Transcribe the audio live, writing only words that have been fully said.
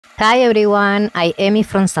Hi everyone, I'm Emi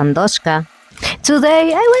from Sandoczka.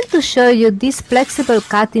 Today I want to show you these flexible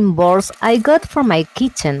cutting boards I got for my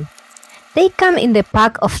kitchen. They come in the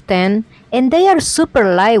pack of 10 and they are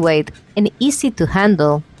super lightweight and easy to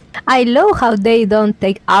handle. I love how they don't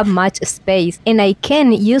take up much space and I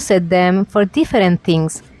can use them for different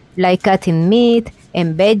things like cutting meat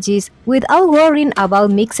and veggies without worrying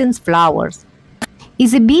about mixing flours.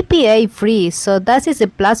 It's BPA free, so that is a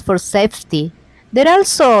plus for safety. There are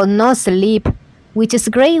also no sleep, which is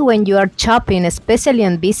great when you are chopping, especially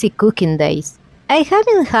on busy cooking days. I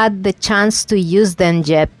haven't had the chance to use them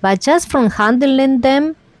yet, but just from handling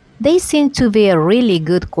them, they seem to be a really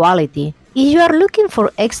good quality. If you are looking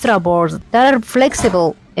for extra boards that are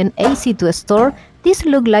flexible and easy to store, these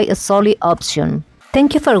look like a solid option.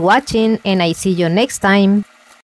 Thank you for watching and I see you next time.